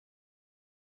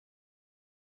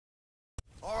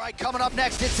right, coming up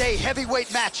next, it's a heavyweight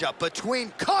matchup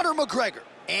between Conor McGregor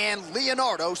and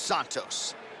Leonardo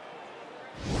Santos.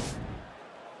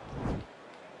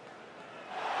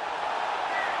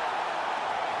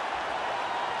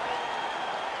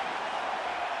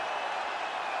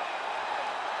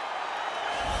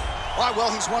 All right,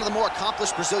 well, he's one of the more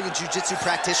accomplished Brazilian Jiu-Jitsu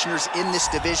practitioners in this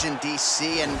division,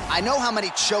 DC, and I know how many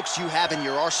chokes you have in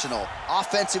your arsenal.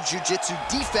 Offensive Jiu-Jitsu,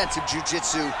 defensive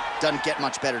Jiu-Jitsu doesn't get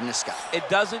much better than this guy. It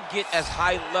doesn't get as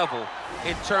high level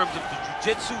in terms of the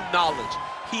Jiu-Jitsu knowledge.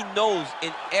 He knows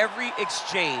in every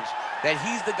exchange that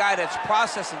he's the guy that's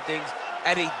processing things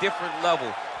at a different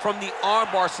level. From the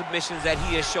armbar submissions that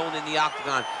he has shown in the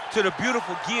octagon to the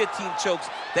beautiful guillotine chokes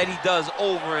that he does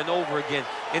over and over again.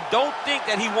 And don't think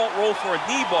that he won't roll for a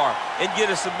knee bar and get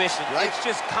a submission. Right. It's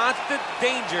just constant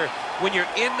danger when you're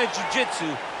in the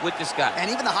jiu-jitsu with this guy.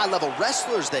 And even the high-level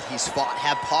wrestlers that he's fought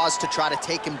have paused to try to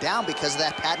take him down because of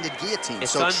that patented guillotine.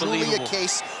 It's so truly a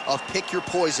case of pick your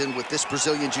poison with this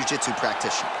Brazilian jiu-jitsu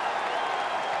practitioner.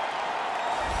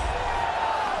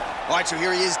 All right, so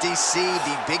here he is, DC,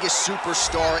 the biggest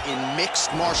superstar in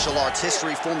mixed martial arts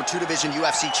history, former two-division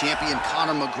UFC champion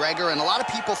Conor McGregor, and a lot of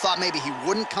people thought maybe he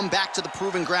wouldn't come back to the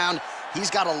proving ground. He's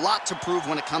got a lot to prove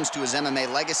when it comes to his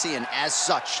MMA legacy, and as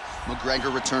such,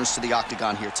 McGregor returns to the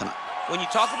octagon here tonight. When you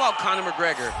talk about Conor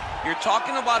McGregor, you're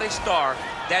talking about a star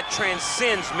that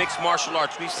transcends mixed martial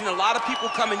arts. We've seen a lot of people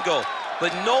come and go,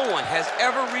 but no one has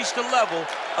ever reached the level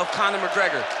of Conor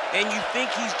McGregor. And you think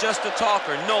he's just a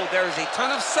talker. No, there is a ton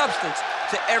of substance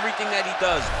to everything that he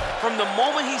does. From the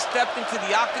moment he stepped into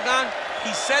the octagon,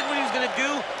 he said what he was gonna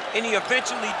do, and he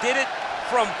eventually did it.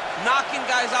 From knocking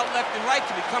guys out left and right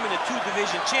to becoming a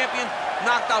two-division champion,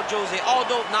 knocked out José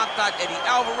Aldo, knocked out Eddie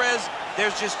Alvarez.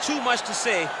 There's just too much to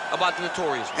say about the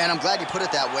Notorious. And I'm glad you put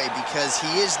it that way because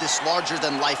he is this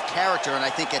larger-than-life character, and I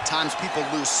think at times people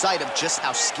lose sight of just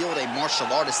how skilled a martial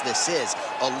artist this is.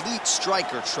 Elite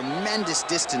striker, tremendous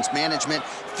distance management.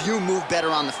 Few move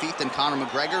better on the feet than Conor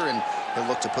McGregor, and he'll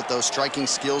look to put those striking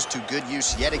skills to good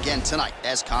use yet again tonight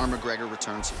as Conor McGregor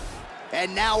returns here.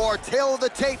 And now our tale of the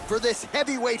tape for this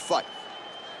heavyweight fight.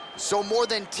 So more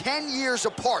than 10 years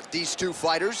apart, these two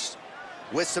fighters,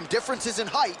 with some differences in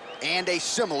height and a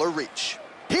similar reach.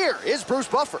 Here is Bruce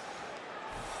Buffer.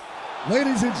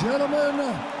 Ladies and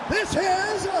gentlemen, this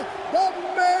is the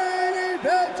main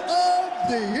event of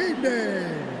the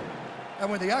evening. And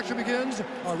when the action begins,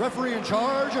 our referee in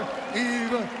charge,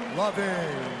 Yves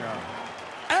Lavigne.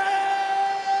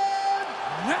 And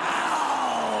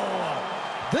now,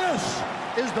 this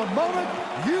is the moment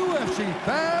UFC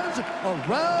fans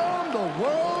around the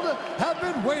world have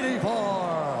been waiting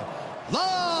for.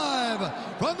 Live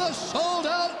from the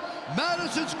sold-out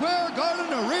Madison Square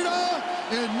Garden Arena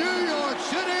in New York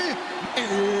City,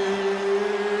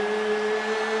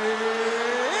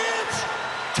 it's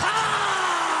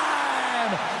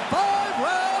time! 5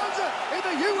 rounds in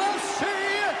the UFC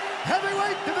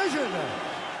heavyweight division.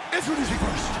 Introducing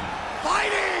first,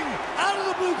 fighting out of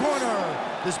the blue corner.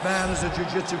 This man is a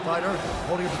jiu-jitsu fighter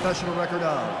holding a professional record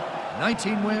of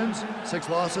 19 wins, 6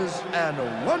 losses, and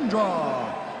 1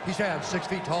 draw. He stands 6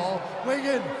 feet tall, weighing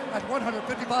in at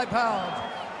 155 pounds.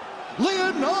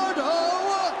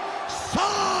 Leonardo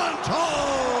Santos!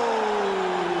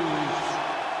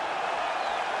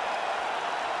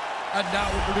 And now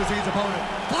introducing his opponent,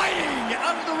 fighting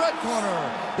out of the red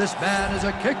corner. This man is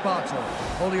a kickboxer,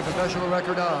 holding a professional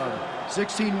record of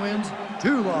 16 wins,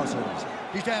 2 losses.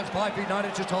 He stands 5 feet 9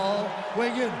 inches tall,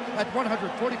 weighing in at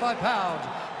 145 pounds.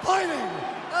 Fighting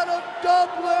out of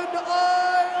Dublin,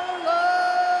 Ireland!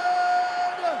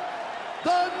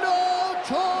 The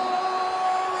notorious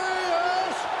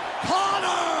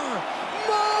Conor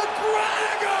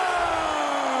McGregor!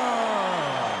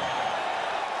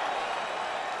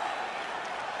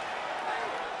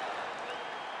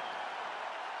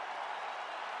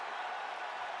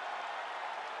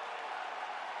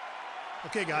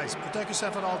 Okay, guys, protect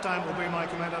yourself at all time, obey my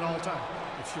command at all time.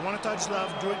 If you want to touch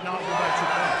love, do it now, go back to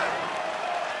your plan.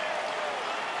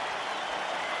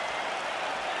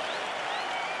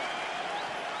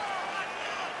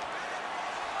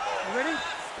 Ready?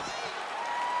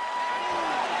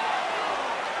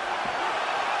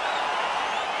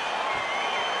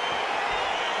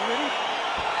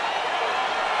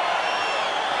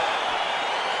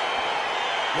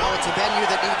 Well, it's a venue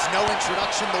that needs no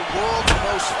introduction. The world's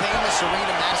most famous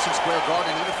arena, Madison Square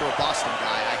Garden. Even for a Boston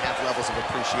guy, I have levels of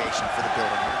appreciation for the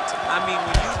building here tonight. I mean,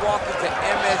 when you walk into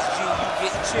MSG, you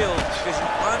get chills because you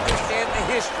understand the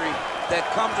history that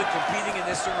comes with competing in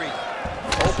this arena.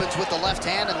 Opens with the left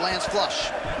hand and lands flush.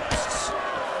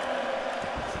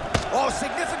 Oh,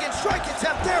 significant strike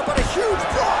attempt there, but a huge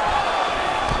block.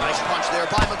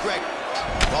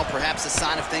 McGregor. Well, perhaps a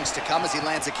sign of things to come as he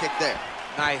lands a kick there.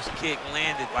 Nice kick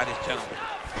landed by this gentleman.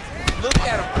 Look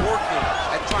at him working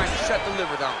at trying to shut the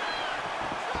liver down.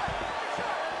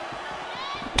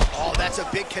 Oh, that's a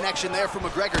big connection there for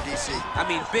McGregor, DC. I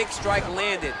mean, big strike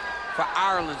landed for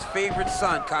Ireland's favorite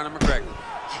son, Conor McGregor.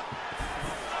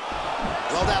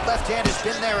 Well, that left hand has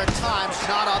been there at times,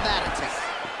 not on that attempt.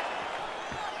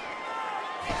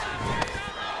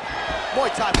 Muay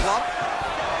Thai plump.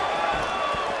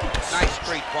 Nice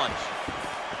straight punch.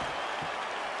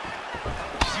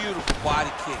 Beautiful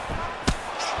body kick.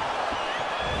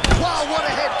 Wow, what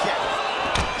a head kick.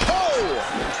 Oh!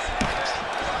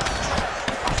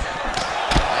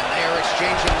 And they are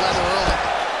exchanging leather early.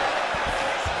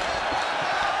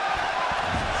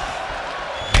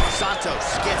 Santos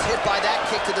gets hit by that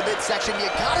kick to the midsection. You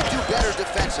gotta do better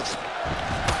defensively.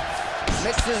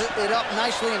 Mixes it up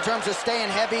nicely in terms of staying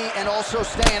heavy and also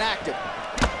staying active.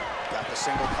 Got the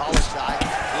single collar tie.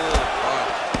 Good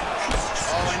punch.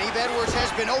 Oh, and Eve Edwards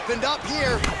has been opened up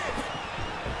here.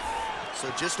 So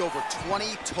just over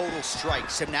 20 total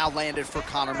strikes have now landed for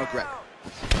Conor McGregor.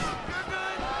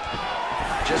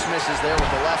 Just misses there with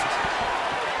the left.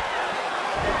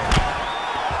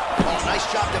 Oh, nice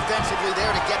job defensively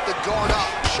there to get the guard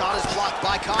up. Shot is blocked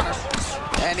by Conor.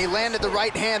 And he landed the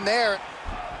right hand there.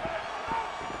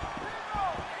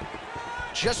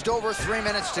 Just over 3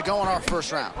 minutes to go in our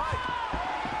first round.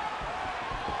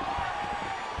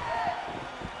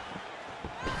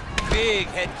 Big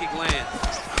head kick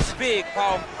lands. Big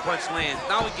power punch lands.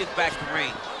 Now he gets back to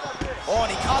range. Oh,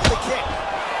 and he caught the kick.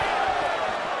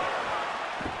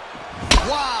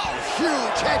 Wow,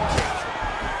 huge head kick.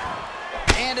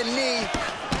 And a knee.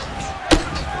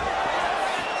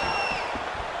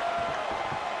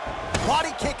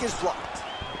 Body kick is blocked.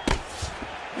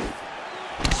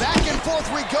 Back and forth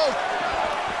we go.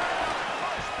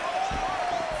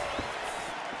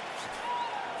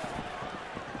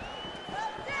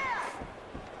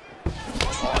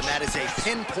 Oh, and that is a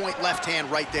pinpoint left hand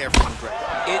right there from McGregor.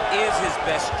 It is his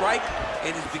best strike.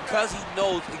 It is because he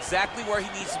knows exactly where he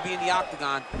needs to be in the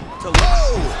octagon to look.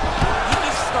 Whoa! He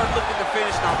needs to start looking to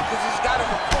finish now because he's got his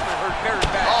opponent hurt very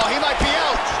bad. Oh, he might be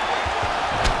out.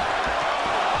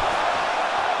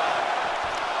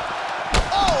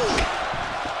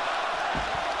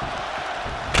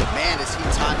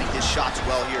 Shots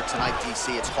well here tonight,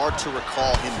 DC. It's hard to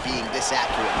recall him being this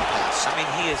accurate in the past. I mean,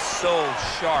 he is so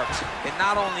sharp. And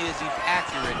not only is he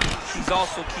accurate, he's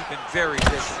also keeping very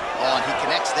busy. Oh, and he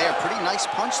connects there. Pretty nice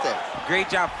punch there.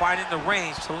 Great job finding the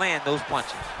range to land those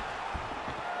punches.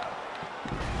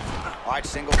 All right,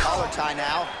 single collar tie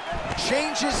now.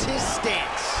 Changes his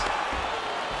stance.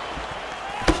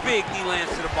 Big knee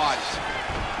lands to the body.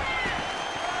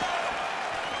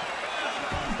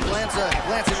 Lands a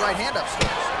right hand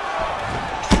upstairs.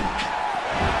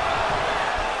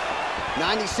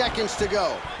 90 seconds to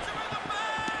go.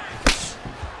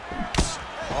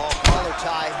 Oh, collar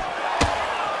tie.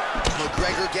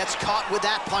 McGregor gets caught with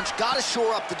that punch. Got to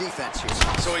shore up the defense here.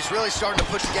 So he's really starting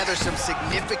to put together some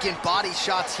significant body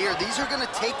shots here. These are going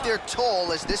to take their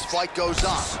toll as this fight goes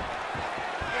on.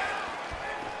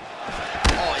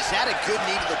 Oh, is that a good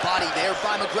knee to the body there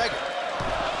by McGregor?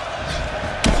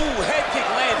 Ooh, head kick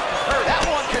lands. Hurt. That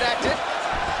one connected.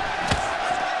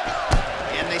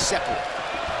 And they separate.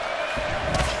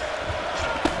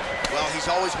 Well, he's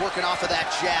always working off of that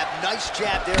jab. Nice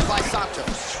jab there by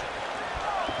Santos.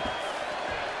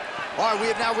 All right, we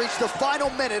have now reached the final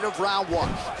minute of round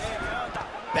one.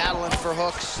 Battling for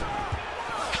hooks.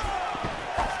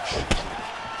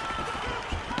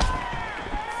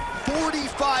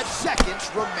 "45 seconds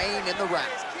remain in the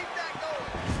round.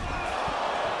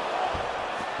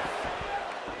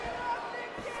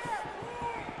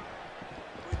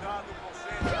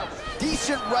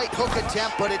 Decent right hook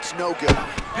attempt, but it's no good.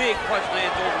 Big punch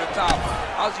lands over the top.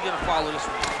 How's he gonna follow this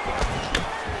one?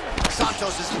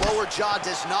 Santos' lower jaw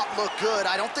does not look good.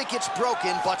 I don't think it's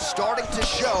broken, but starting to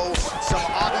show some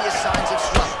obvious signs of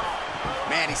struggle.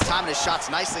 Man, he's timing his shots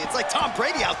nicely. It's like Tom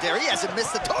Brady out there. He hasn't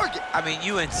missed the target. I mean,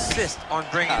 you insist on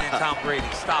bringing in Tom Brady.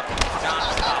 Stop it, John,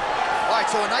 stop. All right,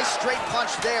 so a nice straight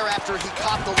punch there after he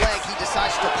caught the leg. He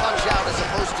decides to punch out as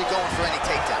opposed to going for any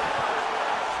takedown.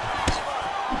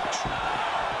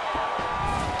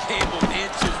 Came on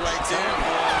inches right there.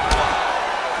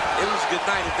 It was a good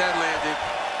night if that landed.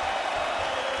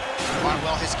 All right,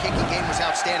 well, his kicking game was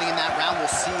outstanding in that round. We'll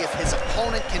see if his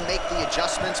opponent can make the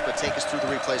adjustments, but take us through the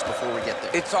replays before we get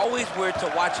there. It's always weird to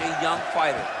watch a young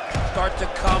fighter start to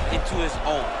come into his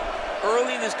own.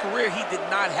 Early in his career, he did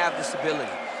not have this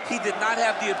ability. He did not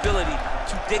have the ability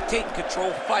to dictate and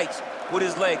control fights with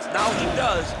his legs. Now he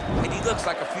does, and he looks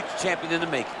like a future champion in the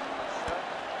making.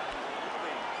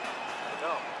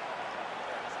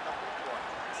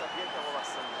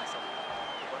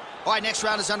 All right, next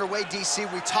round is underway, DC.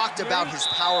 We talked about his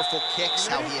powerful kicks,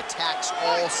 how he attacks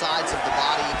all sides of the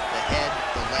body, the head,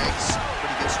 the legs.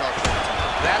 Pretty good start for him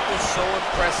tonight. That was so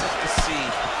impressive to see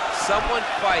someone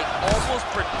fight almost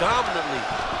predominantly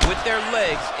with their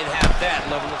legs and have that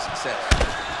level of success.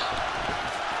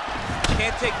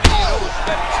 Can't take many of those.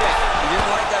 Better check. He didn't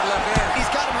like that left hand.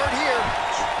 He's got him hurt here.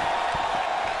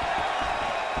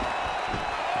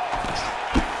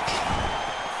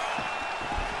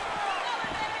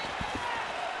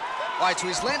 All right, so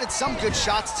he's landed some good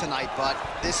shots tonight, but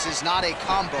this is not a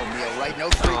combo meal, right?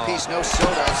 No three-piece, no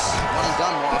sodas. One and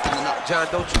done more often than not. John,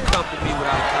 don't you come to me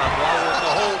without a combo. I want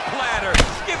the whole platter.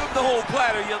 Give him the whole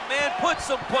platter, young man. Put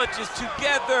some punches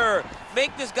together.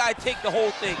 Make this guy take the whole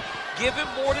thing. Give him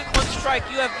more than one strike.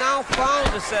 You have now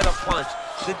found a setup punch.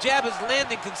 The jab is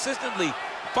landing consistently.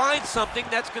 Find something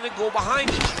that's going to go behind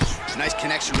it. Nice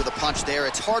connection with a punch there.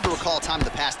 It's hard to recall a time in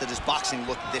the past that his boxing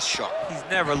looked this sharp. He's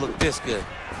never looked this good.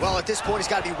 Well, at this point, he's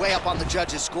got to be way up on the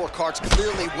judges' scorecards,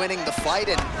 clearly winning the fight,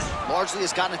 and largely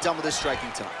has gotten it done with his striking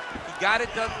tonight. He got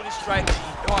it done with his striking.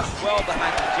 He fought well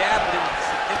behind the jab, but it was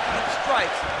significant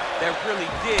strikes that really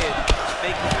did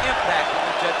make an impact on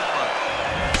the judges' mind.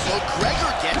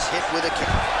 McGregor gets hit with a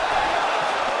kick.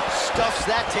 Stuffs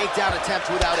that takedown attempt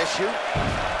without issue.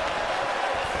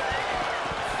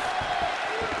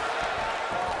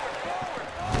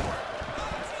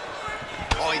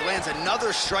 Oh, he lands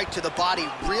another strike to the body,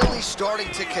 really starting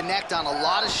to connect on a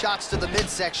lot of shots to the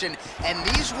midsection, and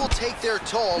these will take their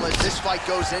toll as this fight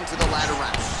goes into the latter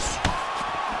rounds.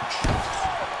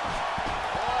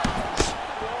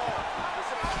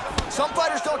 Some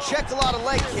fighters don't check a lot of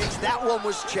leg kicks. That one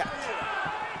was checked.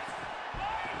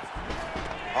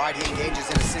 All right, he engages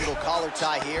in a single collar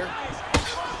tie here.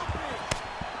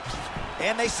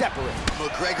 And they separate.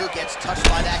 McGregor gets touched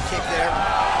by that kick there.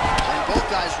 And both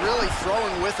guys really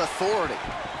throwing with authority.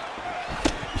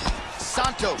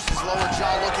 Santos' lower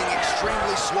jaw looking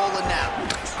extremely swollen now.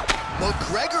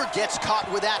 McGregor gets caught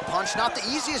with that punch. Not the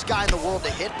easiest guy in the world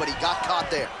to hit, but he got caught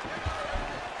there.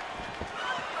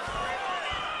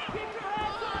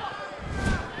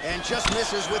 And just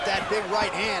misses with that big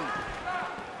right hand.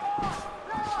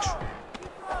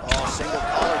 Oh, single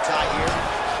collar tie here.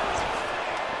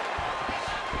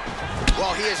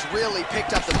 Well, he has really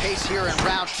picked up the pace here in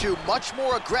round two. Much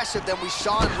more aggressive than we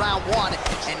saw in round one,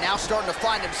 and now starting to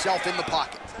find himself in the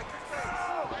pocket.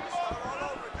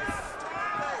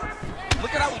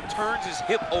 Look at how he turns his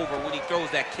hip over when he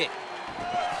throws that kick.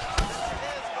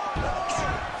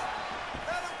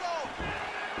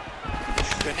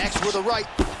 Connects with a right.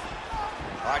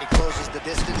 All right, he closes the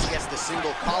distance, gets the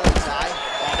single collar tie.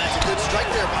 Oh, that's a good strike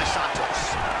there by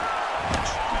Santos.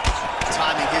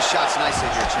 Timing his shots nicely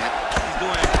here, champ. He's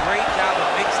doing a great job of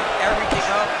mixing everything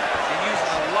up and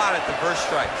using a lot of diverse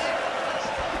strikes.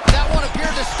 That one appeared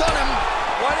to stun him.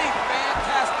 What a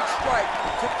fantastic strike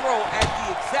to throw at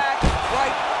the exact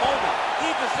right moment. He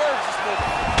deserves this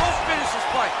moment. Go finish this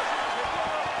fight.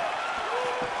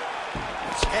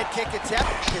 Head kick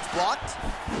attempt gets blocked.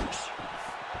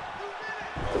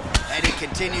 And he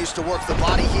continues to work the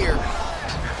body here.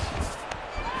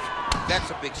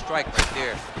 That's a big strike right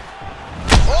there.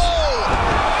 Oh!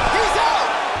 He's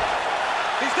out!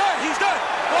 He's done, he's done!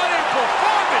 What a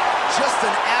performance! Just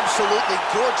an absolutely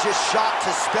gorgeous shot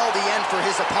to spell the end for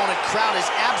his opponent. Crowd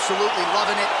is absolutely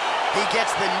loving it. He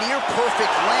gets the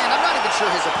near-perfect land. I'm not even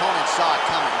sure his opponent saw it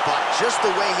coming, but just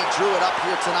the way he drew it up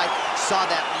here tonight, saw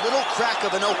that little crack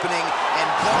of an opening and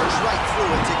barged right through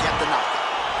it to get the knockout.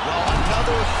 Well,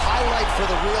 another highlight for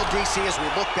the real DC as we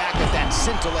look back at that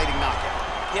scintillating knockout.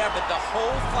 Yeah, but the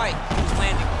whole fight, he was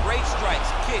landing great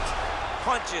strikes, kicks,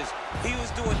 punches. He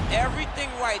was doing everything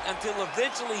right until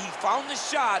eventually he found the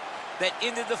shot that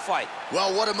ended the fight.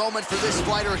 Well, what a moment for this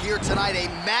fighter here tonight. A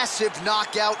massive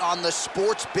knockout on the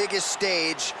sport's biggest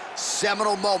stage.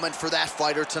 Seminal moment for that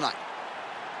fighter tonight.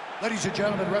 Ladies and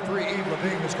gentlemen, referee Yves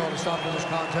Levine has called a stop to this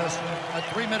contest at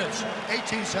 3 minutes,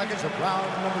 18 seconds of round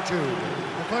number 2.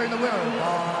 Declaring the winner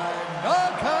by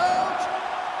knockout,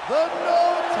 the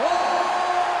notorious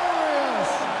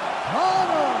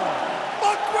Conor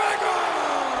McGregor!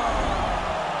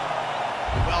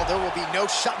 Well, there will be no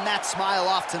shutting that smile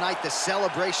off tonight. The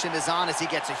celebration is on as he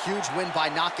gets a huge win by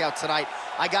knockout tonight.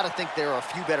 I got to think there are a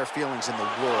few better feelings in the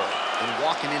world than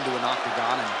walking into an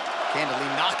octagon and candidly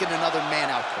knocking another man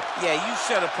out quick. Yeah, you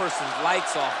shut a person's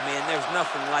lights off, man. There's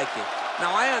nothing like it.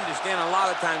 Now, I understand a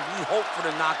lot of times we hope for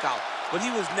the knockout, but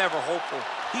he was never hopeful.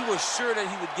 He was sure that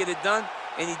he would get it done,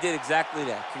 and he did exactly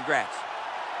that. Congrats.